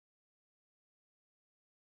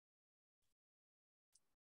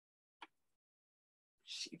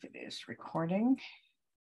See if it is recording.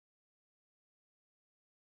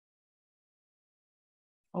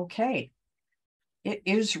 Okay, it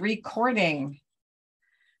is recording.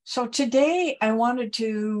 So today I wanted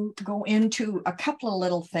to go into a couple of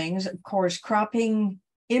little things, of course, cropping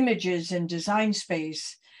images in Design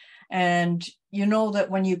Space. And you know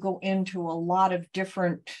that when you go into a lot of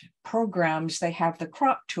different programs, they have the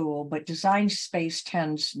crop tool, but Design Space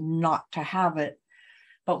tends not to have it.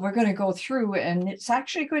 But we're going to go through, and it's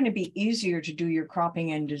actually going to be easier to do your cropping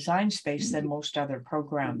in Design Space than most other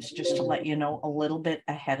programs, just to let you know a little bit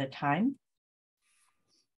ahead of time.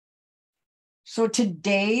 So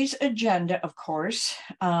today's agenda, of course,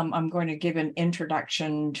 I'm going to give an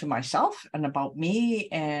introduction to myself and about me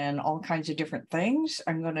and all kinds of different things.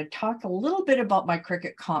 I'm going to talk a little bit about my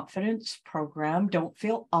Cricut Confidence program. Don't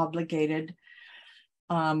feel obligated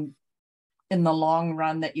in the long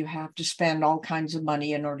run that you have to spend all kinds of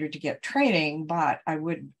money in order to get training, but I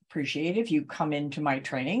would appreciate if you come into my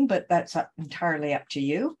training, but that's entirely up to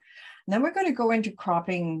you. And then we're going to go into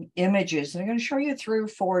cropping images. And I'm going to show you 3 or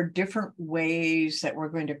 4 different ways that we're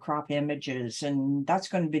going to crop images, and that's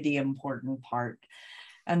going to be the important part.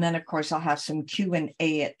 And then, of course, I'll have some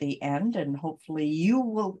Q&A at the end, and hopefully you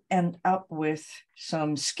will end up with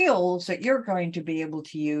some skills that you're going to be able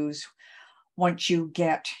to use once you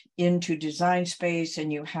get into Design Space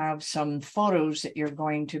and you have some photos that you're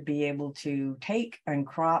going to be able to take and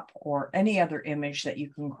crop, or any other image that you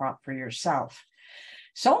can crop for yourself.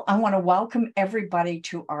 So I want to welcome everybody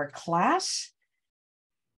to our class.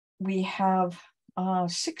 We have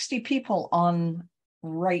 60 people on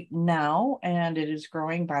right now, and it is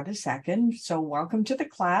growing by the second. So welcome to the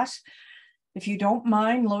class. If you don't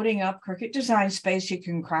mind loading up Cricut Design Space, you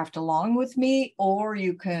can craft along with me, or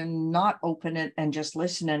you can not open it and just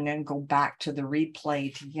listen and then go back to the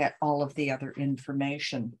replay to get all of the other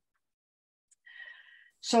information.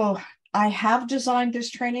 So I have designed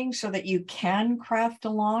this training so that you can craft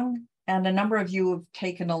along, and a number of you have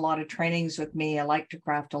taken a lot of trainings with me. I like to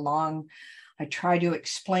craft along. I try to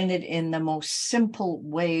explain it in the most simple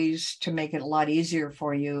ways to make it a lot easier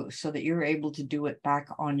for you so that you're able to do it back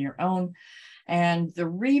on your own. And the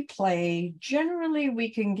replay, generally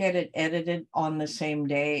we can get it edited on the same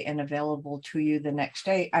day and available to you the next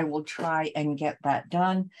day. I will try and get that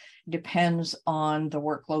done. Depends on the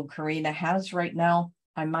workload Karina has right now.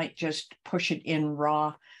 I might just push it in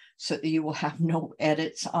raw so that you will have no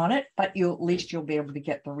edits on it, but at least you'll be able to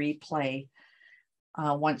get the replay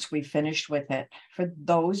once we finished with it. For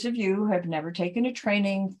those of you who have never taken a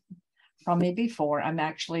training from me before, I'm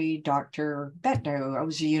actually Dr. Betto. I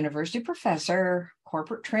was a university professor,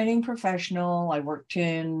 corporate training professional. I worked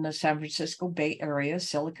in the San Francisco Bay Area,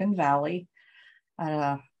 Silicon Valley, at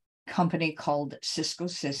a company called Cisco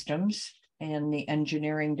Systems in the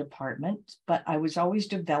engineering department, but I was always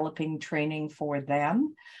developing training for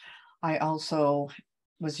them. I also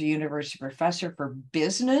was a university professor for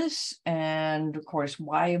business. And of course,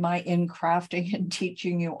 why am I in crafting and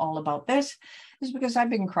teaching you all about this? Is because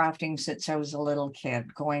I've been crafting since I was a little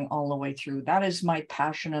kid, going all the way through. That is my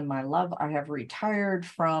passion and my love. I have retired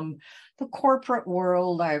from the corporate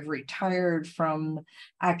world. I've retired from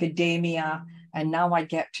academia, and now I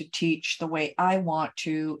get to teach the way I want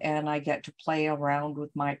to, and I get to play around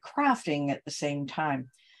with my crafting at the same time.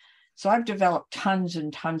 So I've developed tons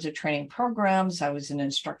and tons of training programs. I was an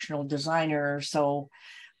instructional designer. So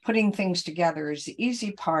putting things together is the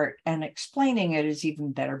easy part, and explaining it is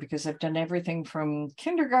even better, because I've done everything from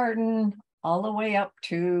kindergarten all the way up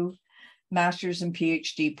to master's and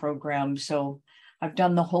PhD programs. So I've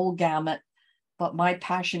done the whole gamut. But my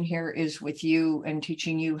passion here is with you and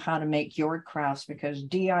teaching you how to make your crafts, because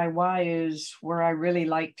DIY is where I really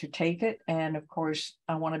like to take it. And of course,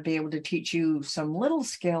 I want to be able to teach you some little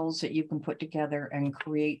skills that you can put together and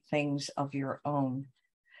create things of your own.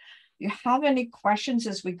 If you have any questions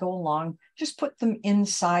as we go along, just put them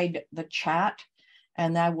inside the chat,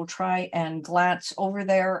 and I will try and glance over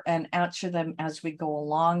there and answer them as we go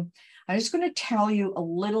along. I'm just going to tell you a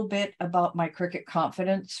little bit about my Cricut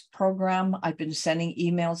Confidence program. I've been sending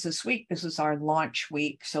emails this week. This is our launch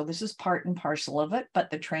week, so this is part and parcel of it, but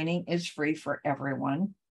the training is free for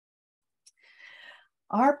everyone.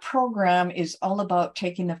 Our program is all about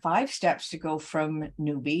taking the 5 steps to go from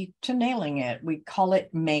newbie to nailing it. We call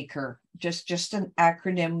it MAKER, just an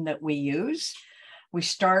acronym that we use. We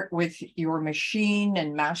start with your machine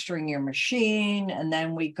and mastering your machine, and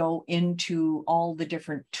then we go into all the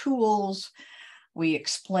different tools. We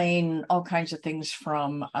explain all kinds of things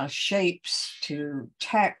from shapes to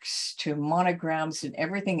text to monograms and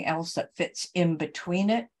everything else that fits in between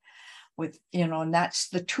it. with, you know, and that's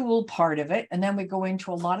the tool part of it. And then we go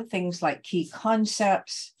into a lot of things like key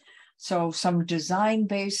concepts. So some design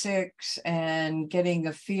basics and getting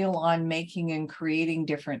a feel on making and creating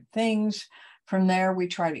different things. From there, we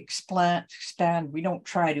try to expand. We don't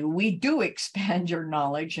try to, we do expand your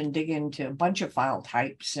knowledge and dig into a bunch of file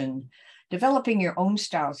types and developing your own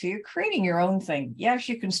style. So you're creating your own thing. Yes,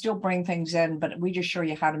 you can still bring things in, but we just show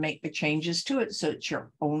you how to make the changes to it so it's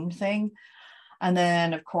your own thing. And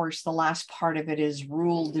then, of course, the last part of it is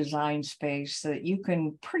rule design space, so that you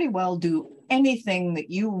can pretty well do anything that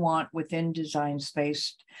you want within design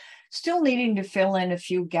space, still needing to fill in a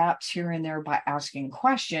few gaps here and there by asking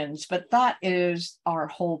questions. But that is our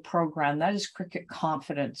whole program. That is Cricut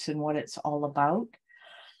Confidence and what it's all about.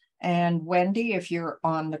 And Wendy, if you're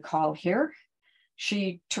on the call here,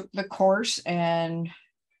 she took the course, and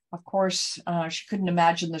of course, she couldn't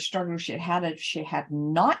imagine the struggle she had if she had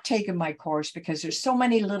not taken my course, because there's so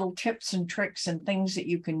many little tips and tricks and things that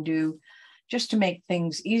you can do just to make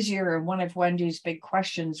things easier. And one of Wendy's big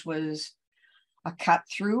questions was a cut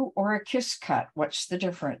through or a kiss cut. What's the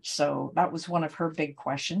difference? So that was one of her big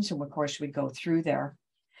questions. And of course, we go through there.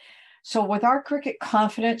 So with our Cricut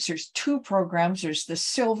Confidence, there's two programs. There's the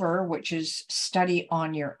silver, which is study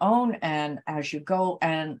on your own and as you go.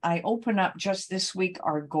 And I open up just this week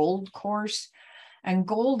our gold course. And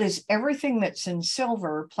gold is everything that's in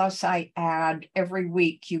silver. Plus I add every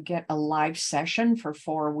week you get a live session for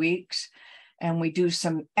 4 weeks. And we do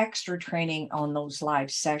some extra training on those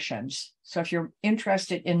live sessions. So if you're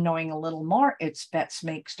interested in knowing a little more, it's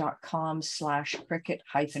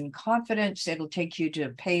betsmakes.com/Cricut-confidence. It'll take you to a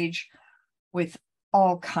page with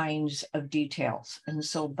all kinds of details. And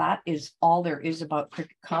so that is all there is about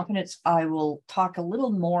Cricut Confidence. I will talk a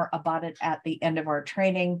little more about it at the end of our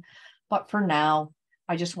training. But for now,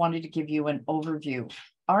 I just wanted to give you an overview.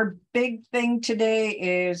 Our big thing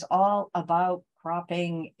today is all about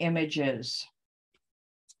cropping images.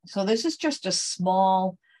 So this is just a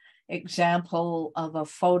small example of a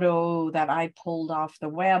photo that I pulled off the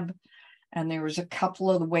web. And there was a couple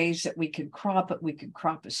of ways that we could crop it. We could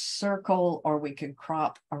crop a circle or we could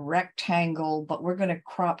crop a rectangle, but we're going to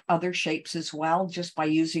crop other shapes as well, just by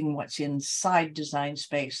using what's inside Design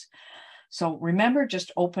Space. So remember,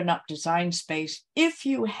 just open up Design Space. If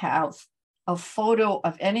you have a photo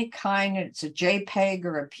of any kind, it's a JPEG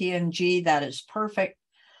or a PNG, that is perfect.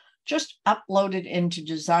 Just upload it into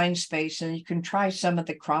Design Space and you can try some of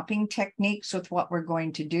the cropping techniques with what we're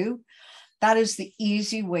going to do. That is the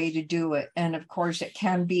easy way to do it. And of course, it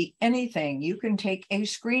can be anything. You can take a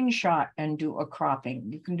screenshot and do a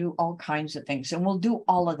cropping. You can do all kinds of things, and we'll do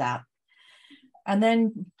all of that. And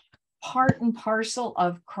then part and parcel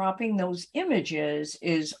of cropping those images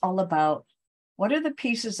is all about what are the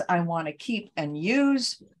pieces I want to keep and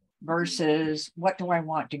use versus what do I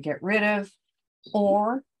want to get rid of,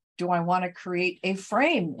 or do I want to create a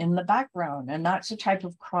frame in the background? And that's a type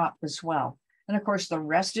of crop as well. And of course, the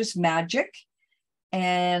rest is magic.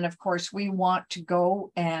 And of course, we want to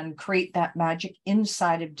go and create that magic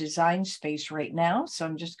inside of Design Space right now. So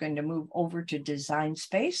I'm just going to move over to Design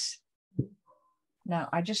Space. Now,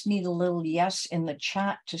 I just need a little yes in the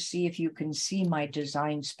chat to see if you can see my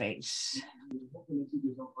Design Space.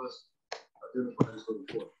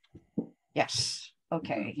 Yes.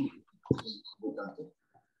 Okay.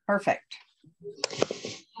 Perfect.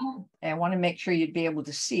 And I want to make sure you'd be able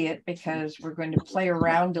to see it, because we're going to play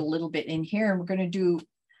around a little bit in here. And we're going to do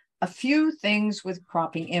a few things with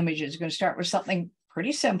cropping images. We're going to start with something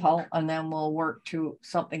pretty simple, and then we'll work to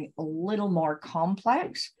something a little more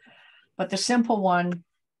complex. But the simple one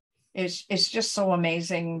is, it's just so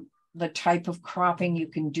amazing the type of cropping you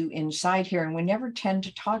can do inside here. And we never tend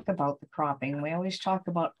to talk about the cropping. We always talk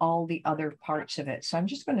about all the other parts of it. So I'm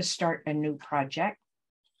just going to start a new project.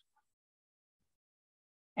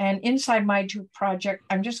 And inside my project,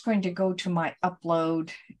 I'm just going to go to my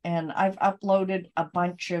upload, and I've uploaded a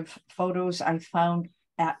bunch of photos I found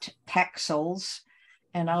at Pexels,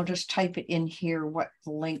 and I'll just type it in here what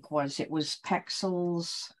the link was. It was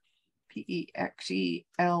Pexels,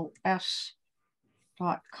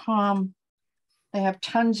 PEXELS.com. They have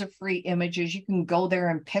tons of free images. You can go there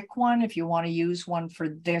and pick one. If you want to use one for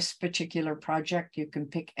this particular project, you can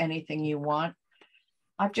pick anything you want.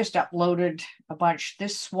 I've just uploaded a bunch.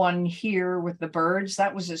 This one here with the birds,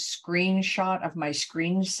 that was a screenshot of my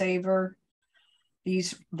screensaver.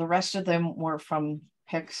 The rest of them were from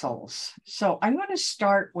Pexels. So I'm going to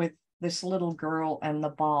start with this little girl and the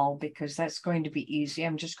ball, because that's going to be easy.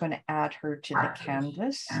 I'm just going to add her to the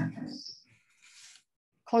canvas.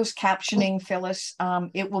 Closed captioning, Phyllis,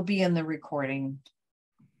 it will be in the recording.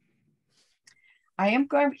 I am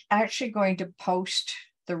actually going to post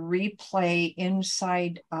the replay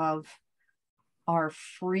inside of our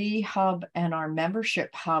free hub and our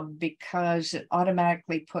membership hub because it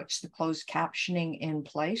automatically puts the closed captioning in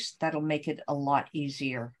place. That'll make it a lot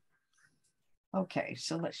easier. Okay,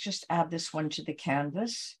 so let's just add this one to the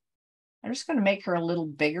canvas. I'm just going to make her a little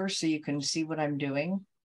bigger so you can see what I'm doing.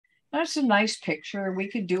 That's a nice picture. We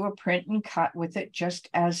could do a print and cut with it just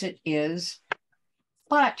as it is.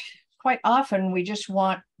 But quite often we just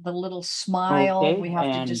want the little smile. Okay, we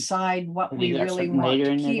have to decide what we really want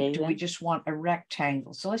to keep. Do we just want a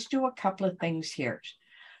rectangle? So let's do a couple of things here.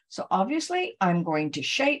 So obviously I'm going to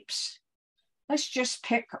shapes. Let's just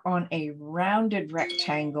pick on a rounded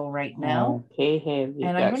rectangle right now. Okay,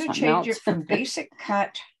 and I'm going to change it from basic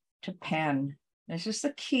cut to pen. This is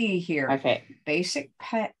the key here. Okay. Basic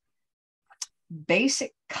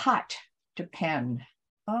cut to pen.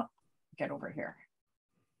 Oh, get over here.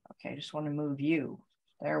 Okay, I just want to move you.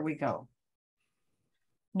 There we go.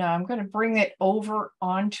 Now I'm going to bring it over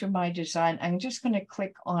onto my design. I'm just going to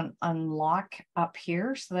click on unlock up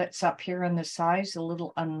here. So that's up here on the size, a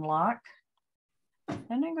little unlock.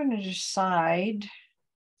 And I'm going to decide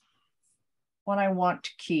what I want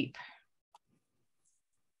to keep.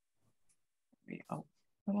 A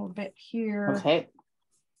little bit here. Okay.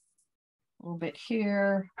 A little bit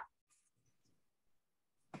here.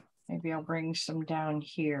 Maybe I'll bring some down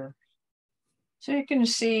here. So you can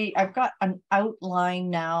see I've got an outline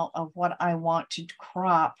now of what I want to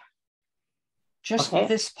crop. Just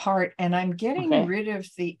this part, and I'm getting rid of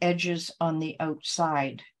the edges on the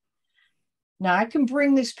outside. Now I can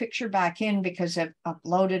bring this picture back in because I've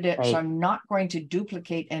uploaded it, so I'm not going to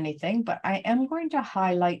duplicate anything, but I am going to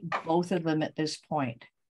highlight both of them at this point.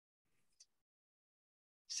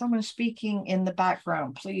 Someone speaking in the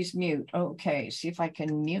background, please mute. Okay, see if I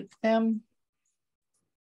can mute them.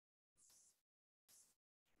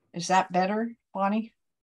 Is that better, Bonnie?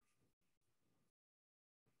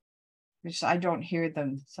 Because I don't hear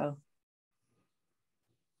them, so.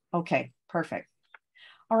 Okay, perfect.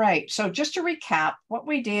 All right, so just to recap, what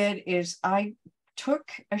we did is I took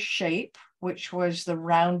a shape, which was the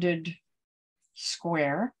rounded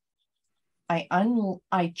square.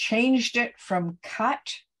 I changed it from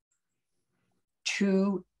cut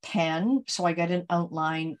to pen, so I got an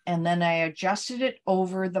outline, and then I adjusted it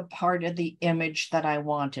over the part of the image that I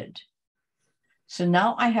wanted. So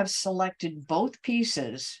now I have selected both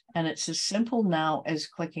pieces, and it's as simple now as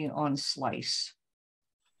clicking on slice.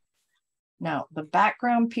 Now, the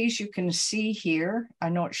background piece you can see here, I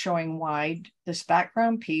know it's showing wide, this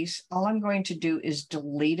background piece, all I'm going to do is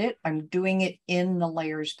delete it. I'm doing it in the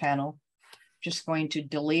layers panel. Just going to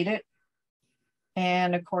delete it.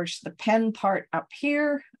 And of course, the pen part up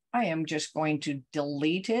here, I am just going to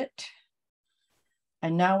delete it.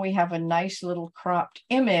 And now we have a nice little cropped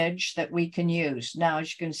image that we can use. Now,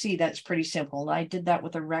 as you can see, that's pretty simple. I did that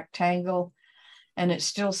with a rectangle. And it's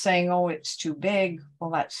still saying, oh, it's too big.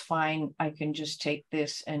 Well, that's fine. I can just take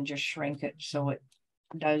this and just shrink it so it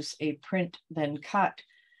does a print then cut.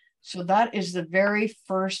 So that is the very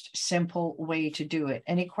first simple way to do it.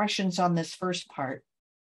 Any questions on this first part?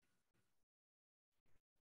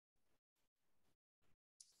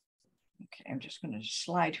 Okay, I'm just going to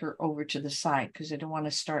slide her over to the side because I don't want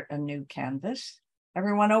to start a new canvas.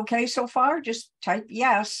 Everyone okay so far? Just type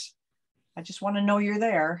yes. I just want to know you're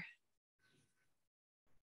there.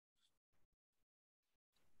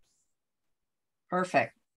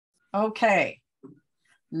 Perfect. Okay,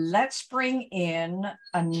 let's bring in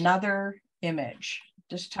another image.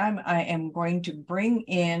 This time I am going to bring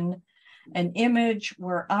in an image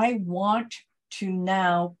where I want to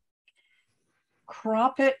now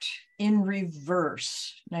crop it in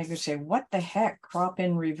reverse. Now you can say, what the heck, crop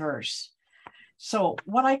in reverse? So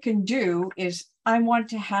what I can do is I want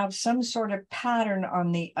to have some sort of pattern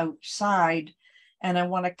on the outside, and I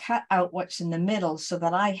want to cut out what's in the middle so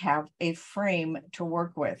that I have a frame to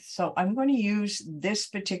work with. So I'm going to use this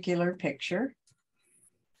particular picture.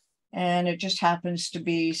 And it just happens to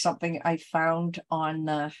be something I found on,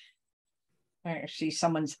 I see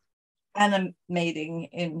someone's animating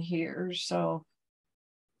in here. So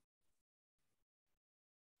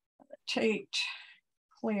annotate,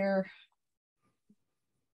 clear.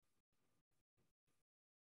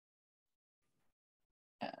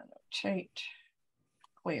 Annotate.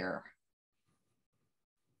 Clear.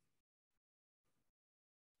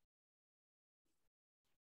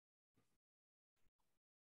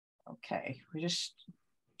 Okay, we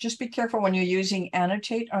just be careful when you're using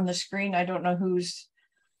annotate on the screen. I don't know who's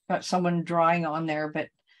got someone drawing on there, but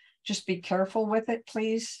just be careful with it,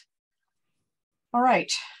 please. All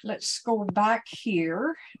right, let's go back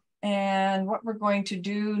here. And what we're going to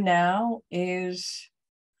do now is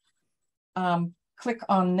click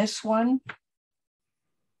on this one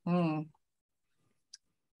and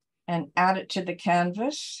add it to the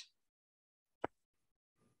canvas.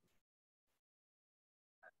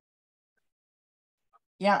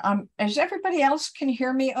 Yeah, as everybody else can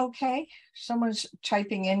hear me okay? Someone's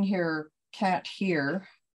typing in here, can't hear.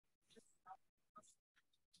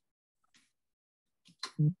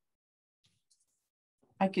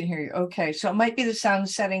 I can hear you. Okay, so it might be the sound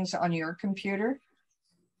settings on your computer.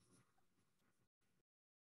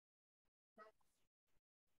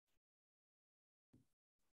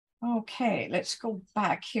 Okay, let's go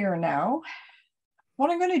back here now.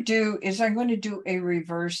 What I'm going to do is I'm going to do a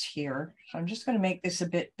reverse here. So I'm just going to make this a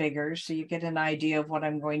bit bigger so you get an idea of what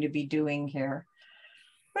I'm going to be doing here.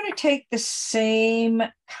 I'm going to take the same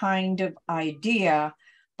kind of idea,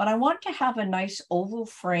 but I want to have a nice oval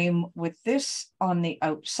frame with this on the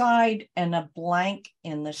outside and a blank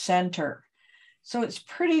in the center. So it's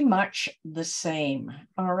pretty much the same.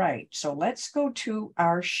 All right, so let's go to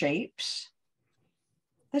our shapes.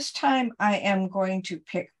 This time I am going to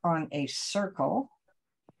pick on a circle.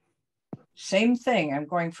 Same thing, I'm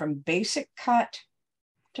going from basic cut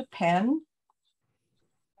to pen.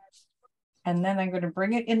 And then I'm going to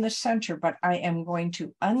bring it in the center, but I am going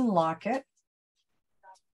to unlock it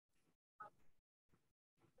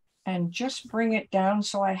and just bring it down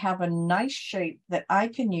so I have a nice shape that I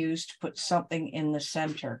can use to put something in the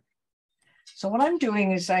center. So what I'm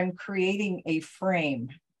doing is I'm creating a frame.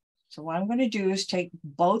 So what I'm going to do is take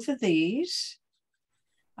both of these.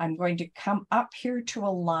 I'm going to come up here to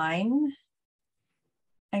align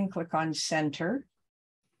and click on center.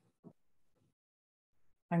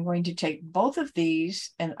 I'm going to take both of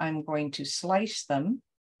these and I'm going to slice them.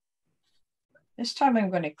 This time I'm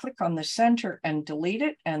going to click on the center and delete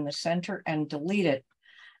it, and the center and delete it.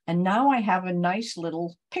 And now I have a nice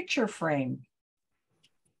little picture frame.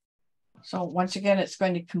 So once again, it's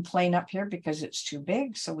going to complain up here because it's too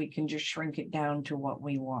big, so we can just shrink it down to what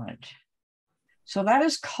we want. So that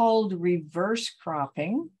is called reverse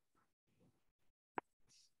cropping.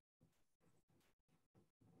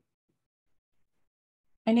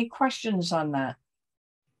 Any questions on that?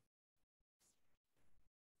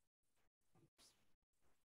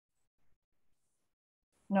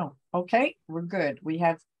 No. Okay, we're good. We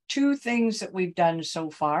have two things that we've done so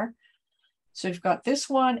far. So we've got this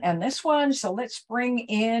one and this one. So let's bring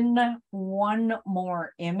in one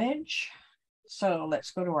more image. So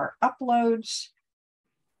let's go to our uploads.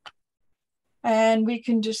 And we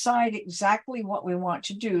can decide exactly what we want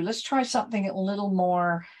to do. Let's try something a little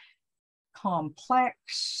more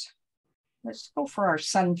complex. Let's go for our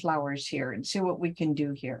sunflowers here and see what we can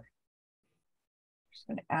do here. Just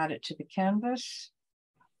going to add it to the canvas.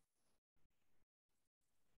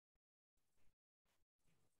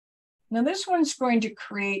 Now this one's going to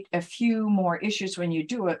create a few more issues when you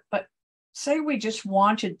do it, but say we just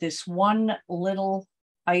wanted this one little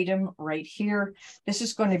item right here. This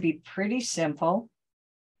is going to be pretty simple.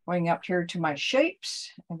 Going up here to my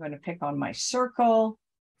shapes, I'm going to pick on my circle.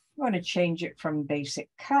 I'm going to change it from basic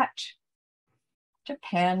cut to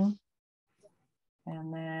pen.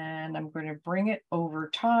 And then I'm going to bring it over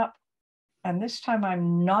top. And this time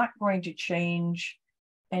I'm not going to change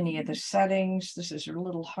any of the settings. This is a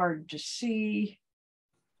little hard to see.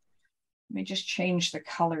 Let me just change the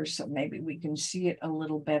color so maybe we can see it a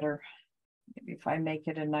little better. Maybe if I make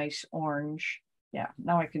it a nice orange. Yeah,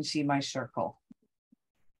 now I can see my circle.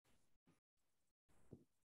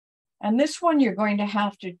 And this one, you're going to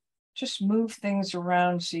have to just move things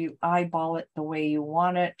around so you eyeball it the way you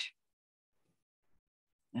want it.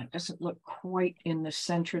 That doesn't look quite in the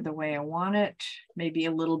center the way I want it. Maybe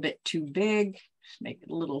a little bit too big. Just make it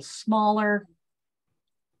a little smaller.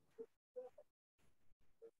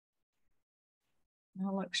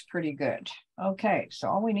 That looks pretty good. Okay, so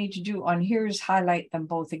all we need to do on here is highlight them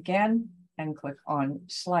both again and click on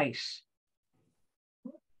slice.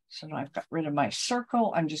 So now I've got rid of my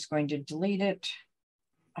circle. I'm just going to delete it.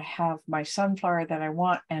 I have my sunflower that I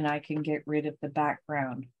want, and I can get rid of the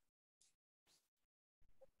background.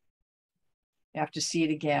 You have to see it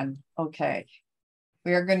again. Okay.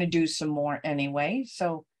 We are going to do some more anyway.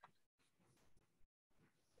 So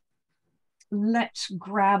let's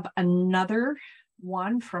grab another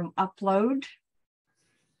one from upload.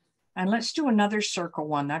 And let's do another circle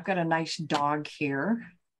one. I've got a nice dog here.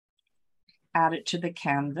 Add it to the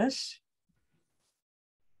canvas.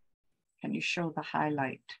 Can you show the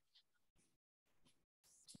highlight?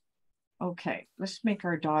 Okay, let's make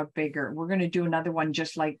our dog bigger. We're going to do another one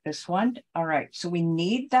just like this one. All right, so we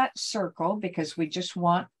need that circle because we just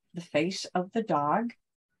want the face of the dog.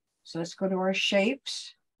 So let's go to our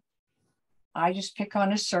shapes. I just pick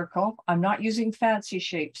on a circle. I'm not using fancy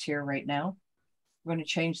shapes here right now. I'm going to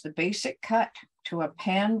change the basic cut to a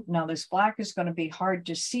pen. Now this black is going to be hard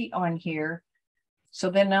to see on here. So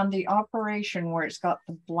then on the operation where it's got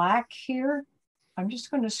the black here, I'm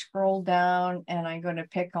just going to scroll down and I'm going to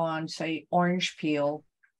pick on, say, orange peel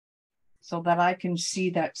so that I can see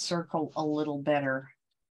that circle a little better.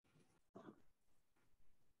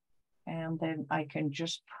 And then I can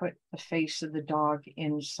just put the face of the dog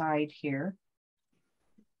inside here.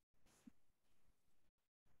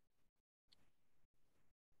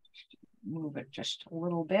 Move it just a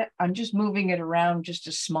little bit. I'm just moving it around just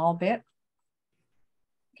a small bit.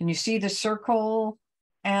 Can you see the circle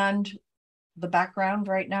and the background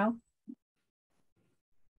right now?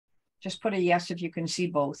 Just put a yes if you can see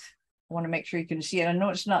both. I want to make sure you can see it. I know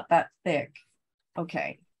it's not that thick.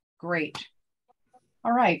 Okay, great.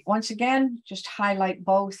 All right, once again, just highlight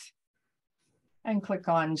both and click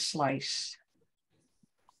on slice.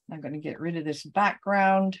 I'm going to get rid of this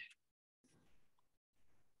background.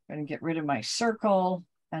 I'm going to get rid of my circle.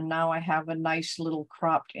 And now I have a nice little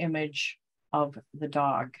cropped image of the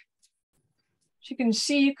dog. So you can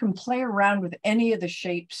see you can play around with any of the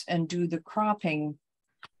shapes and do the cropping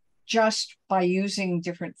just by using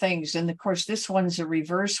different things. And of course, this one's a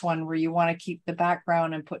reverse one where you want to keep the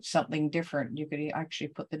background and put something different. You could actually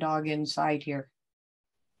put the dog inside here.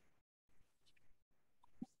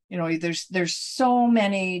 You know, there's so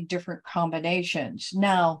many different combinations.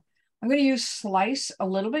 Now, I'm going to use slice a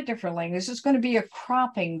little bit differently. This is going to be a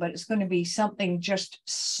cropping, but it's going to be something just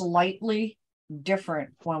slightly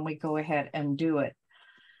different when we go ahead and do it.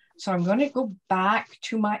 So I'm going to go back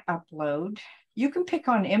to my upload. You can pick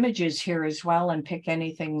on images here as well and pick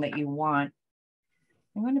anything that you want.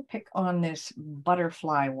 I'm going to pick on this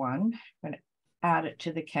butterfly one. I'm going to add it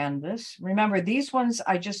to the canvas. Remember, these ones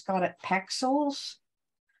I just got at Pexels.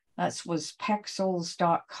 That was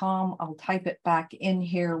pexels.com. I'll type it back in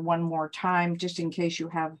here one more time, just in case you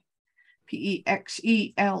have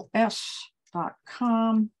pexels.com.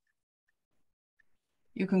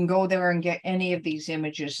 You can go there and get any of these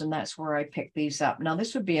images, and that's where I pick these up. Now,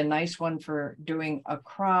 this would be a nice one for doing a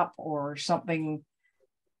crop or something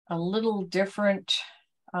a little different,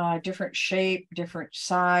 different shape, different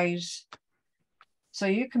size. So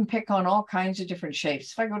you can pick on all kinds of different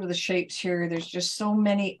shapes. If I go to the shapes here, there's just so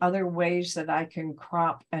many other ways that I can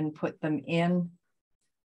crop and put them in.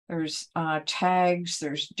 There's tags,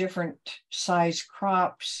 there's different size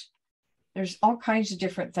crops. There's all kinds of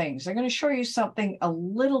different things. I'm going to show you something a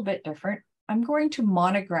little bit different. I'm going to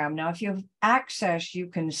monogram. Now, if you have access, you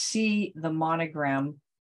can see the monogram.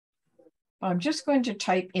 I'm just going to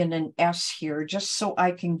type in an S here just so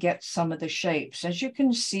I can get some of the shapes. As you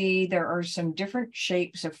can see, there are some different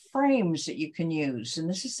shapes of frames that you can use. And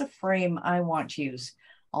this is the frame I want to use.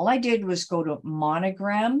 All I did was go to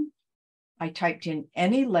monogram. I typed in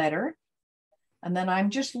any letter, and then I'm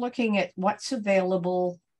just looking at what's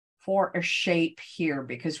available for a shape here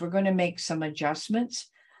because we're going to make some adjustments.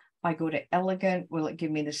 I go to elegant, will it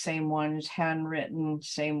give me the same ones? Handwritten,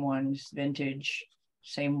 same ones, vintage,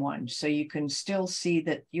 same ones. So you can still see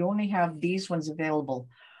that you only have these ones available.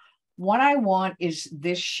 What I want is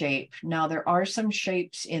this shape. Now there are some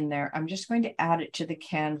shapes in there. I'm just going to add it to the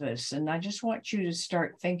canvas, and I just want you to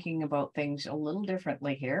start thinking about things a little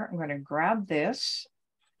differently here. I'm going to grab this.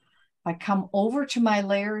 I come over to my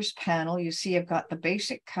layers panel. You see I've got the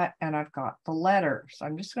basic cut and I've got the letter. So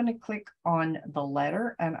I'm just going to click on the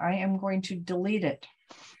letter and I am going to delete it.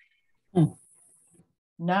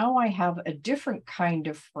 Now I have a different kind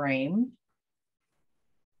of frame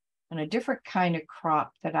and a different kind of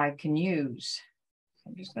crop that I can use.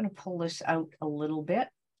 I'm just going to pull this out a little bit.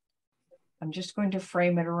 I'm just going to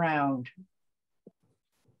frame it around.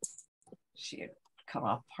 See it cut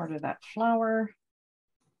off part of that flower.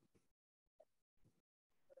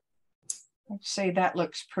 Let's say that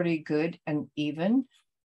looks pretty good and even.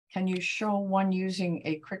 Can you show one using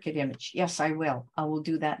a Cricut image? Yes, I will. I will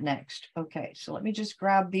do that next. Okay, so let me just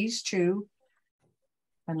grab these two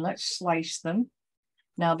and let's slice them.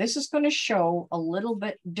 Now this is going to show a little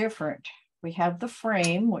bit different. We have the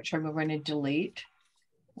frame, which I'm going to delete.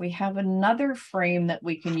 We have another frame that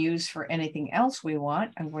we can use for anything else we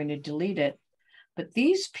want. I'm going to delete it. But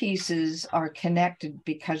these pieces are connected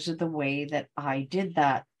because of the way that I did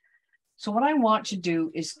that. So what I want to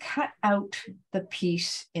do is cut out the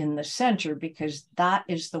piece in the center because that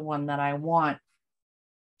is the one that I want.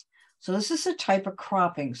 So this is a type of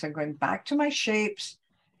cropping. So I'm going back to my shapes,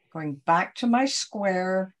 going back to my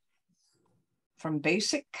square, from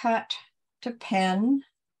basic cut to pen.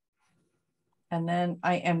 And then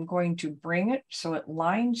I am going to bring it so it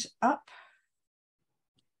lines up.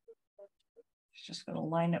 Just going to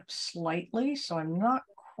line up slightly so I'm not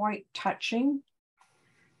quite touching.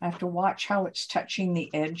 I have to watch how it's touching the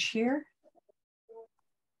edge here.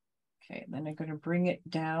 Okay, then I'm going to bring it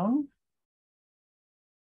down.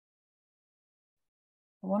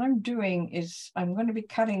 What I'm doing is I'm going to be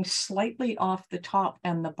cutting slightly off the top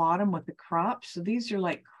and the bottom with the crop. So these are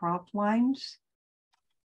like crop lines.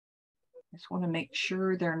 Just want to make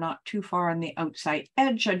sure they're not too far on the outside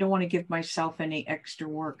edge. I don't want to give myself any extra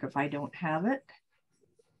work if I don't have it.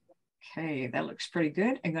 Okay, that looks pretty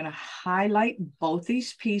good. I'm going to highlight both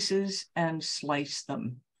these pieces and slice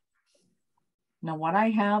them. Now what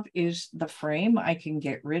I have is the frame I can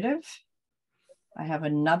get rid of. I have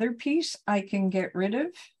another piece I can get rid of.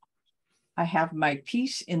 I have my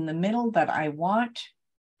piece in the middle that I want,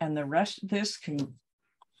 and the rest of this can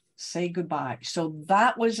say goodbye. So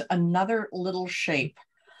that was another little shape.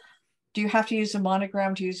 Do you have to use a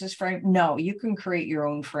monogram to use this frame? No, you can create your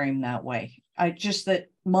own frame that way. Just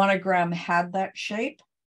that monogram had that shape.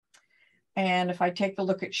 And if I take a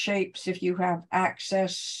look at shapes, if you have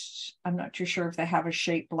access, I'm not too sure if they have a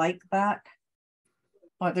shape like that.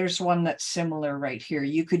 Oh, there's one that's similar right here.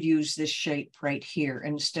 You could use this shape right here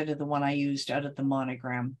instead of the one I used out of the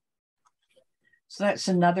monogram. So that's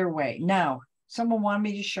another way. Now, someone wanted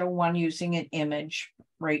me to show one using an image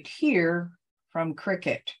right here from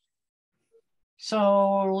Cricut.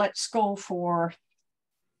 So let's go flower.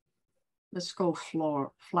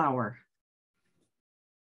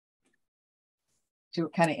 See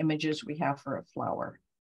what kind of images we have for a flower.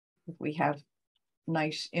 If we have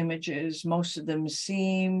nice images, most of them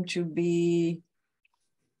seem to be,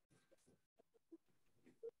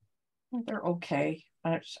 they're okay.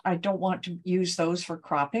 I don't want to use those for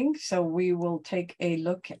cropping, so we will take a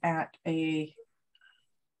look at a,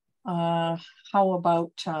 how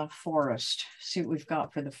about forest? See what we've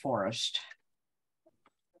got for the forest.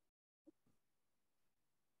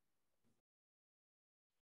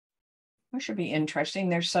 That should be interesting.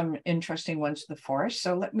 There's some interesting ones in the forest.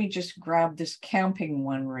 So let me just grab this camping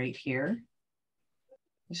one right here.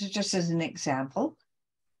 This is just as an example.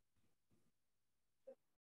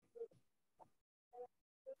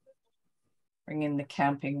 Bring in the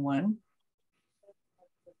camping one.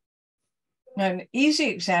 Now, an easy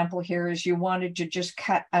example here is you wanted to just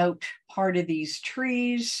cut out part of these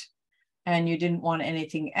trees and you didn't want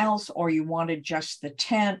anything else, or you wanted just the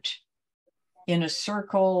tent in a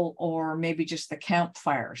circle, or maybe just the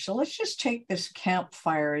campfire. So let's just take this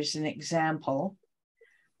campfire as an example.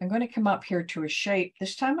 I'm going to come up here to a shape.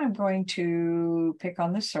 This time I'm going to pick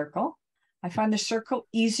on the circle. I find the circle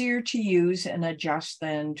easier to use and adjust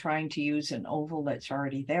than trying to use an oval that's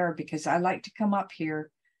already there, because I like to come up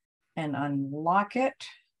here and unlock it.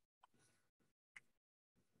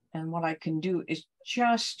 And what I can do is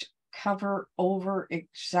just cover over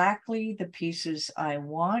exactly the pieces I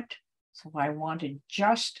want. So I wanted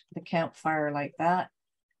just the campfire like that.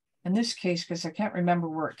 In this case, because I can't remember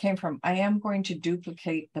where it came from, I am going to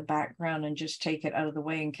duplicate the background and just take it out of the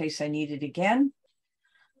way in case I need it again.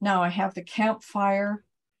 Now I have the campfire.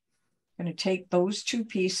 I'm going to take those two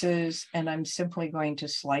pieces and I'm simply going to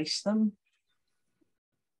slice them.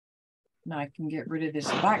 Now I can get rid of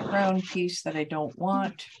this background piece that I don't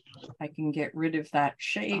want. I can get rid of that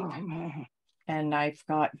shape. And I've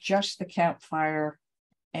got just the campfire.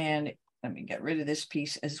 And let me get rid of this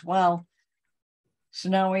piece as well. So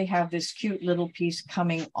now we have this cute little piece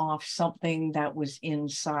coming off something that was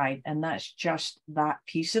inside, and that's just that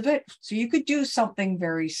piece of it. So you could do something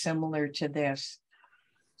very similar to this.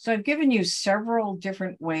 So I've given you several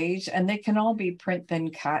different ways, and they can all be print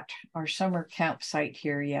then cut. Our summer campsite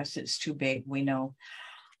here, yes, it's too big, we know.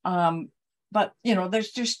 But you know,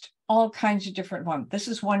 there's just all kinds of different ones. This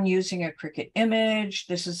is one using a Cricut image.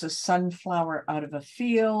 This is a sunflower out of a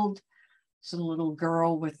field. It's a little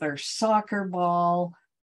girl with their soccer ball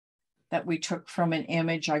that we took from an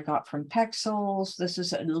image I got from Pexels. This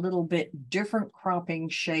is a little bit different cropping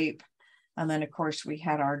shape. And then of course we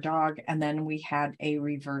had our dog, and then we had a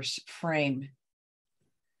reverse frame.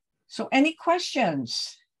 So any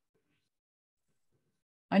questions?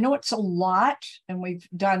 I know it's a lot and we've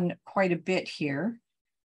done quite a bit here.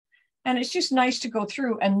 And it's just nice to go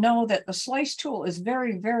through and know that the slice tool is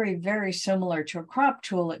very, very, very similar to a crop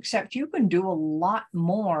tool, except you can do a lot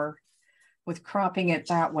more with cropping it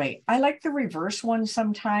that way. I like the reverse one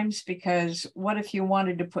sometimes, because what if you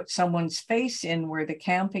wanted to put someone's face in where the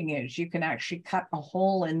camping is? You can actually cut a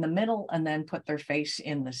hole in the middle and then put their face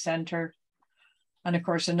in the center. And of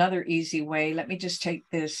course, another easy way, let me just take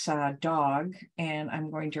this dog and I'm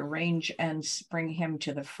going to arrange and bring him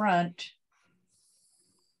to the front.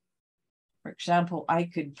 For example, I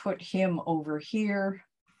could put him over here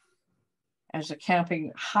as a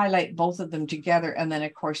camping, highlight both of them together, and then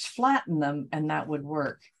of course flatten them, and that would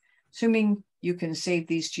work. Assuming you can save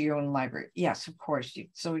these to your own library. Yes, of course.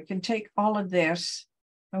 So we can take all of this.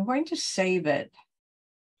 I'm going to save it.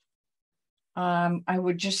 I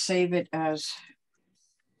would just save it as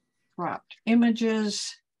cropped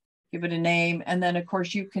images, give it a name, and then of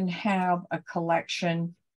course you can have a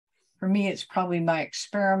collection. For me, it's probably my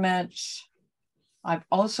experiments. I've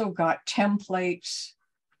also got templates,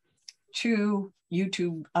 2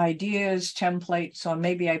 YouTube ideas templates. So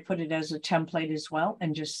maybe I put it as a template as well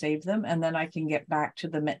and just save them, and then I can get back to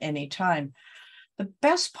them at any time. The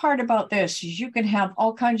best part about this is you can have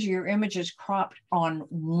all kinds of your images cropped on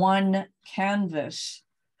one canvas.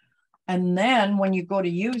 And then when you go to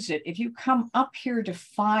use it, if you come up here to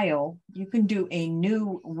File, you can do a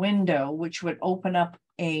new window, which would open up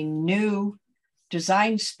a new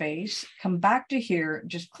design space. Come back to here,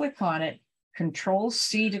 just click on it,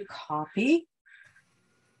 Control-C to copy.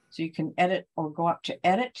 So you can edit or go up to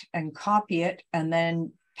edit and copy it and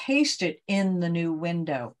then paste it in the new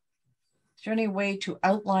window. Is there any way to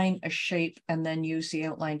outline a shape and then use the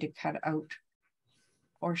outline to cut out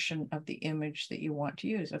portion of the image that you want to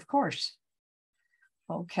use? Of course.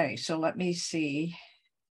 Okay, so let me see.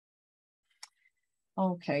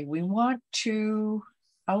 Okay, we want to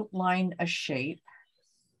outline a shape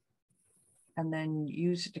and then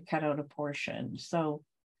use it to cut out a portion. So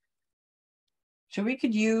we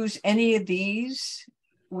could use any of these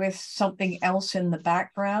with something else in the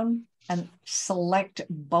background and select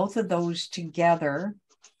both of those together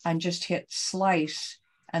and just hit slice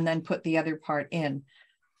and then put the other part in.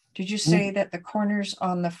 Did you say that the corners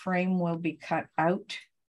on the frame will be cut out?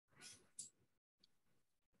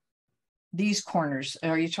 These corners,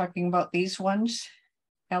 are you talking about these ones,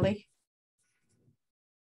 Ellie?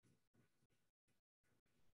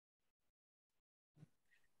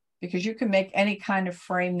 Because you can make any kind of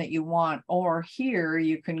frame that you want, or here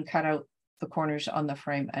you can cut out the corners on the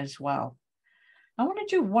frame as well. I want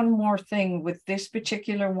to do one more thing with this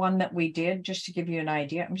particular one that we did, just to give you an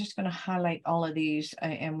idea. I'm just going to highlight all of these. I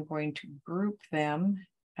am going to group them,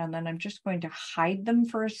 and then I'm just going to hide them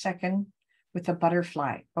for a second with a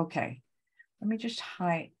butterfly. Okay, let me just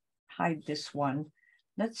hide this one.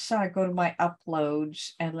 Let's go to my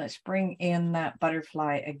uploads, and let's bring in that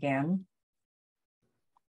butterfly again.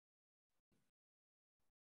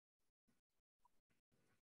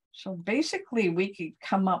 So basically we could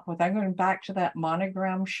come up with, I'm going back to that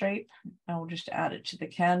monogram shape. I'll just add it to the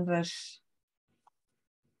canvas.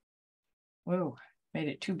 Whoa, made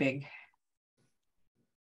it too big.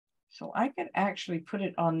 So I could actually put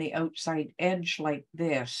it on the outside edge like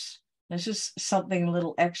this. This is something a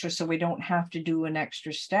little extra so we don't have to do an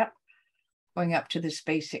extra step. Going up to this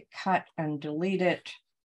basic cut and delete it.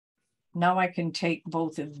 Now I can take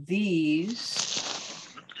both of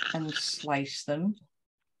these and slice them.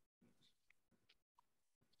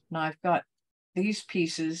 Now I've got these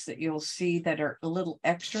pieces that you'll see that are a little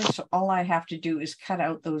extra. So all I have to do is cut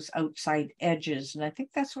out those outside edges. And I think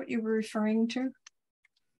that's what you were referring to.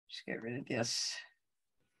 Just get rid of this.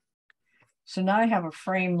 So now I have a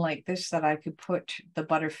frame like this that I could put the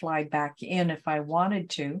butterfly back in if I wanted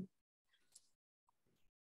to.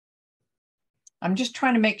 I'm just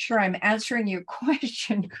trying to make sure I'm answering your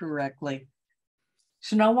question correctly.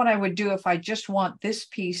 So now what I would do if I just want this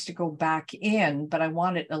piece to go back in, but I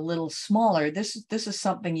want it a little smaller, this is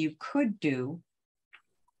something you could do.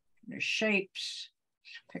 There's shapes,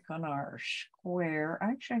 pick on our square.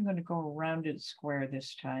 Actually, I'm going to go a rounded square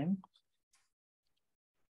this time.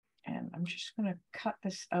 And I'm just going to cut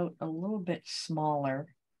this out a little bit smaller.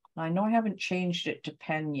 Now, I know I haven't changed it to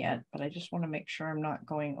pen yet, but I just want to make sure I'm not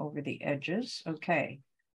going over the edges. Okay,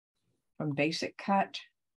 from basic cut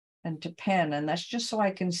and to pen, and that's just so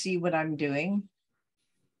I can see what I'm doing.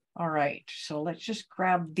 All right, so let's just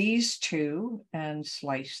grab these two and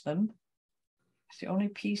slice them. It's the only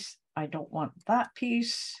piece. I don't want that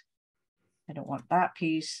piece. I don't want that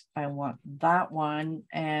piece. I want that one,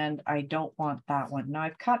 and I don't want that one. Now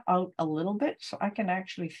I've cut out a little bit so I can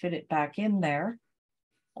actually fit it back in there,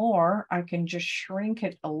 or I can just shrink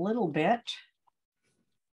it a little bit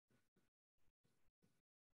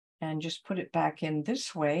and just put it back in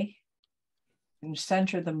this way and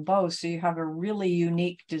center them both so you have a really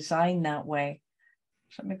unique design that way.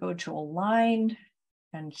 So let me go to align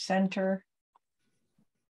and center.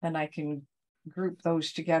 Then I can group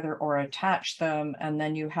those together or attach them, and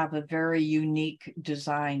then you have a very unique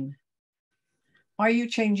design. Are you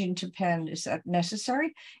changing to pen? Is that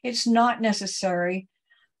necessary? It's not necessary,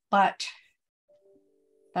 but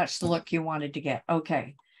that's the look you wanted to get.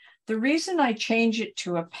 Okay. The reason I change it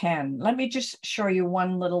to a pen, let me just show you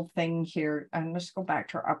one little thing here. And let's go back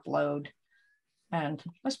to our upload. And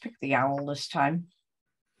let's pick the owl this time.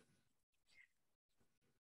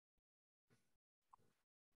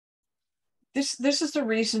 This is the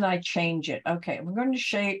reason I change it. Okay, we're going to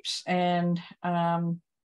shapes and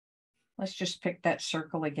let's just pick that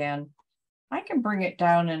circle again. I can bring it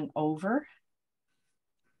down and over.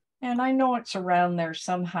 And I know it's around there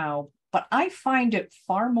somehow, but I find it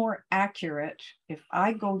far more accurate if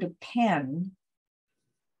I go to pen,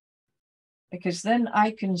 because then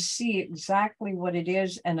I can see exactly what it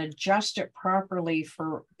is and adjust it properly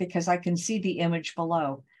because I can see the image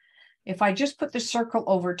below. If I just put the circle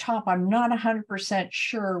over top, I'm not 100%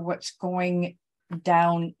 sure what's going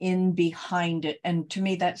down in behind it. And to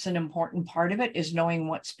me, that's an important part of it, is knowing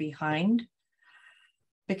what's behind.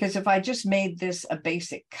 Because if I just made this a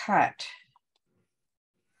basic cut,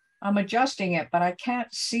 I'm adjusting it, but I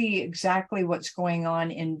can't see exactly what's going on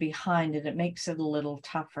in behind it. It makes it a little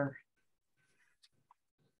tougher.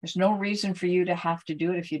 There's no reason for you to have to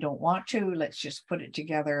do it if you don't want to. Let's just put it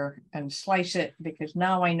together and slice it, because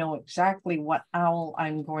now I know exactly what owl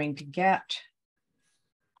I'm going to get.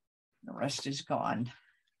 The rest is gone.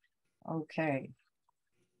 Okay.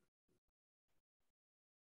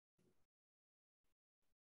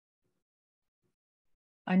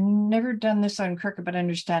 I've never done this on Cricut, but I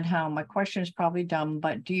understand how. My question is probably dumb,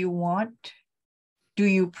 but do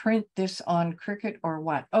you print this on Cricut or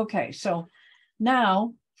what? Okay, so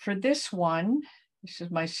now for this one,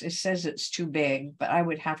 it says it's too big, but I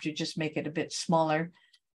would have to just make it a bit smaller.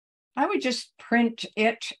 I would just print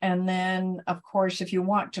it. And then of course, if you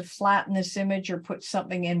want to flatten this image or put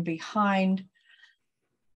something in behind,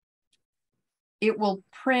 it will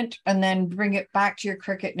print and then bring it back to your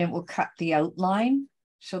Cricut and it will cut the outline.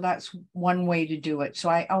 So that's one way to do it. So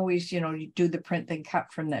I always, you do the print then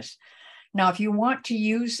cut from this. Now, if you want to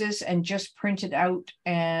use this and just print it out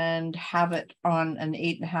and have it on an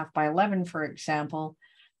 8.5 by 11, for example,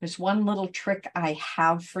 there's one little trick I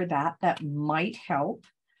have for that might help.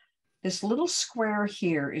 This little square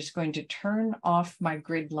here is going to turn off my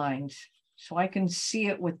grid lines so I can see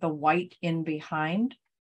it with the white in behind.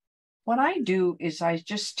 What I do is I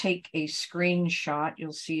just take a screenshot.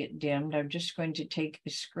 You'll see it dimmed. I'm just going to take a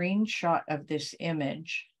screenshot of this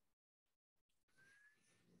image.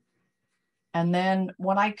 And then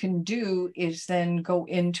what I can do is then go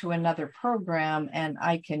into another program and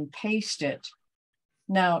I can paste it.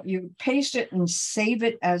 Now you paste it and save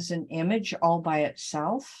it as an image all by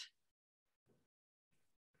itself.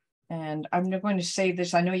 And I'm going to save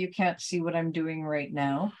this. I know you can't see what I'm doing right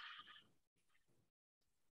now.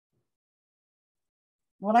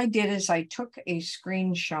 What I did is I took a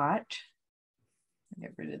screenshot.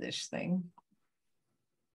 Get rid of this thing.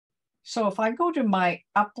 So if I go to my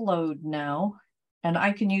upload now, and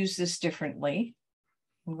I can use this differently,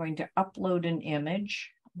 I'm going to upload an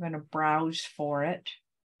image. I'm going to browse for it.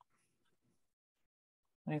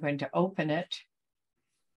 I'm going to open it.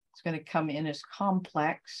 It's going to come in as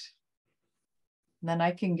complex. And then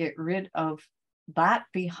I can get rid of that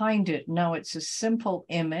behind it. Now it's a simple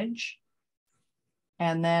image.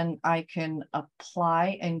 And then I can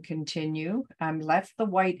apply and continue. I'm left the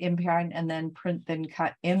white in behind and then print, then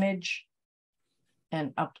cut image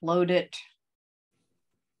and upload it.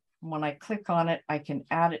 When I click on it, I can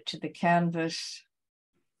add it to the canvas.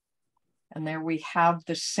 And there we have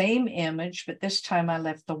the same image, but this time I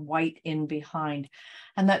left the white in behind.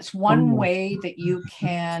 And that's one way that you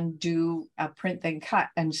can do a print then cut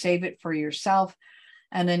and save it for yourself.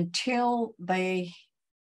 And until they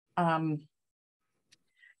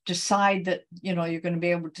decide that, you're going to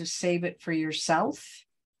be able to save it for yourself,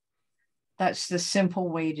 that's the simple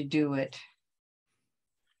way to do it.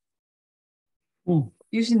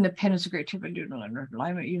 Using the pen is a great tip. I do not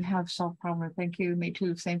alignment. You have solved problem. Thank you. Me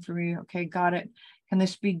too. Same for me. Okay, got it. Can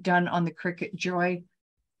this be done on the Cricut Joy?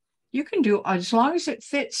 You can do, as long as it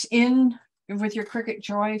fits in with your Cricut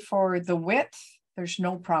Joy for the width, there's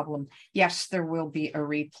no problem. Yes, there will be a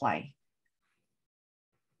replay.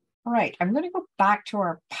 All right, I'm going to go back to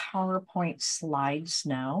our PowerPoint slides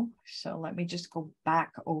now. So let me just go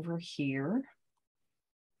back over here.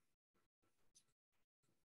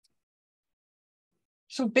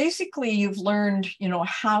 So basically you've learned,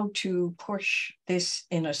 how to push this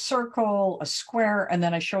in a circle, a square, and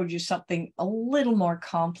then I showed you something a little more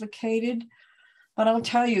complicated. But I'll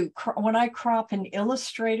tell you, when I crop in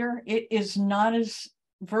Illustrator, it is not as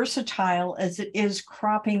versatile as it is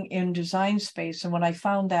cropping in Design Space. And when I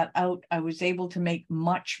found that out, I was able to make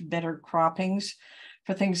much better croppings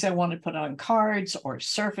for things I want to put on cards or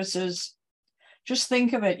surfaces. Just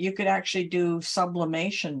think of it. You could actually do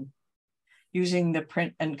sublimation using the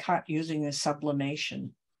print and cut using the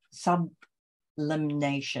sublimation.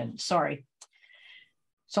 Sorry.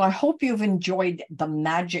 So I hope you've enjoyed the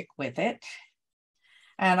magic with it.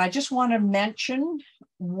 And I just want to mention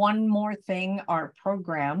one more thing, our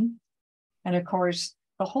program. And of course,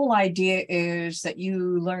 the whole idea is that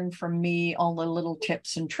you learn from me all the little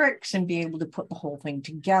tips and tricks and be able to put the whole thing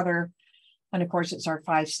together. And of course, it's our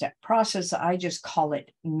 5-step process. I just call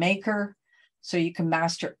it Maker. So you can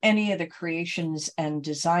master any of the creations and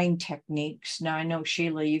design techniques. Now, I know,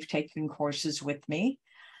 Sheila, you've taken courses with me.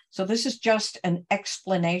 So this is just an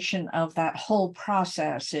explanation of that whole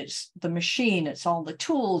process. It's the machine, it's all the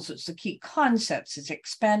tools, it's the key concepts, it's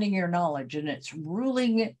expanding your knowledge, and it's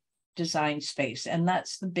ruling design space. And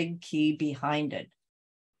that's the big key behind it.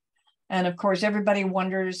 And of course, everybody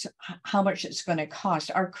wonders how much it's going to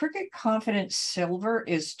cost. Our Cricut Confidence Silver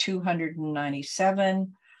is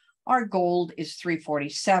 $297. Our gold is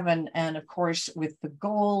 $347. And of course, with the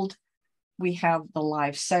gold, we have the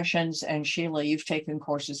live sessions. And Sheila, you've taken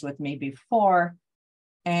courses with me before.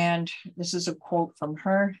 And this is a quote from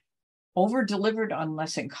her: over-delivered on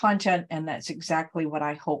lesson content. And that's exactly what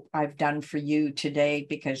I hope I've done for you today,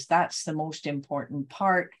 because that's the most important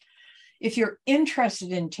part. If you're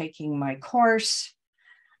interested in taking my course,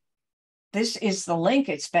 this is the link.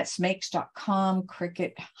 It's betsmakes.com,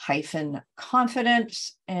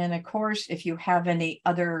 Cricut-confidence. And of course, if you have any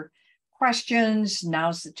other questions,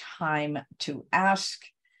 now's the time to ask.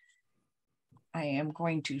 I am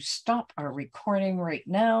going to stop our recording right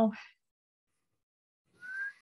now.